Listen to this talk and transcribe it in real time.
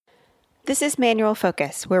This is Manual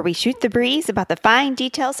Focus, where we shoot the breeze about the fine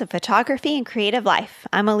details of photography and creative life.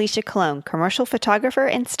 I'm Alicia Colon, commercial photographer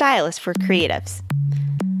and stylist for creatives.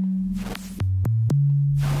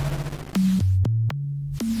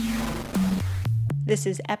 This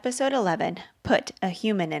is episode 11, Put a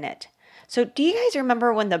Human in It. So do you guys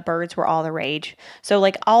remember when the birds were all the rage? So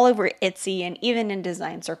like all over Etsy and even in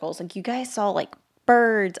design circles, like you guys saw like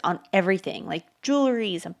birds on everything, like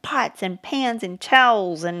jewelries and pots and pans and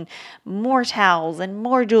towels and more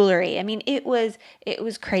jewelry. I mean, it was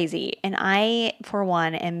crazy. And I, for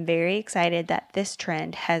one, am very excited that this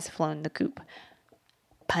trend has flown the coop.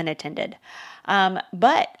 Pun intended.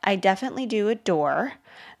 But I definitely do adore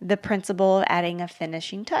the principle of adding a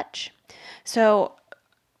finishing touch. So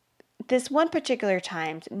this one particular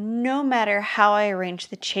time, no matter how I arranged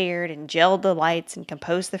the chair and gelled the lights and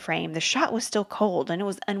composed the frame, the shot was still cold and it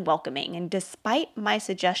was unwelcoming. And despite my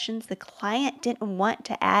suggestions, the client didn't want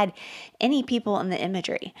to add any people in the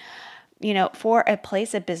imagery. You know, for a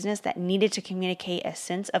place of business that needed to communicate a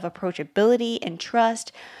sense of approachability and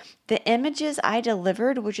trust, the images I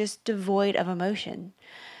delivered were just devoid of emotion.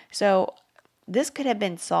 So this could have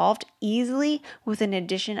been solved easily with an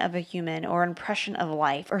addition of a human or impression of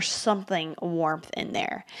life or something warmth in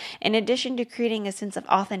there. In addition to creating a sense of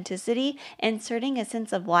authenticity, inserting a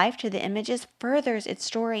sense of life to the images furthers its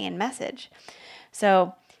story and message.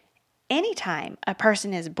 So anytime a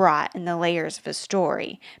person is brought in, the layers of a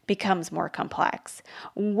story becomes more complex.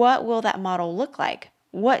 What will that model look like?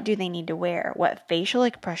 What do they need to wear? What facial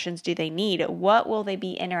expressions do they need? What will they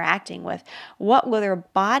be interacting with? What will their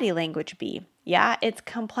body language be? Yeah, it's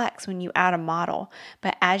complex when you add a model,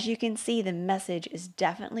 but as you can see, the message is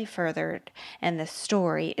definitely furthered and the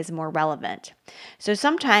story is more relevant. So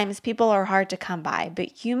sometimes people are hard to come by, but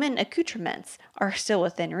human accoutrements are still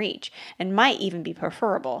within reach and might even be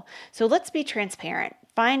preferable. So let's be transparent.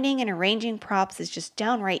 Finding and arranging props is just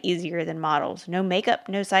downright easier than models. No makeup,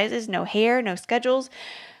 no sizes, no hair, no schedules.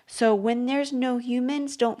 So when there's no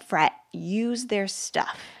humans, don't fret. Use their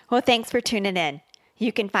stuff. Well, thanks for tuning in.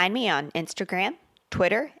 You can find me on Instagram,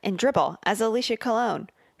 Twitter, and Dribbble as Alicia Colon.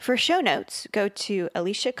 For show notes, go to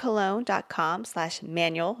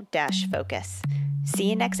aliciacolon.com/manual-focus. See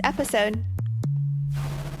you next episode.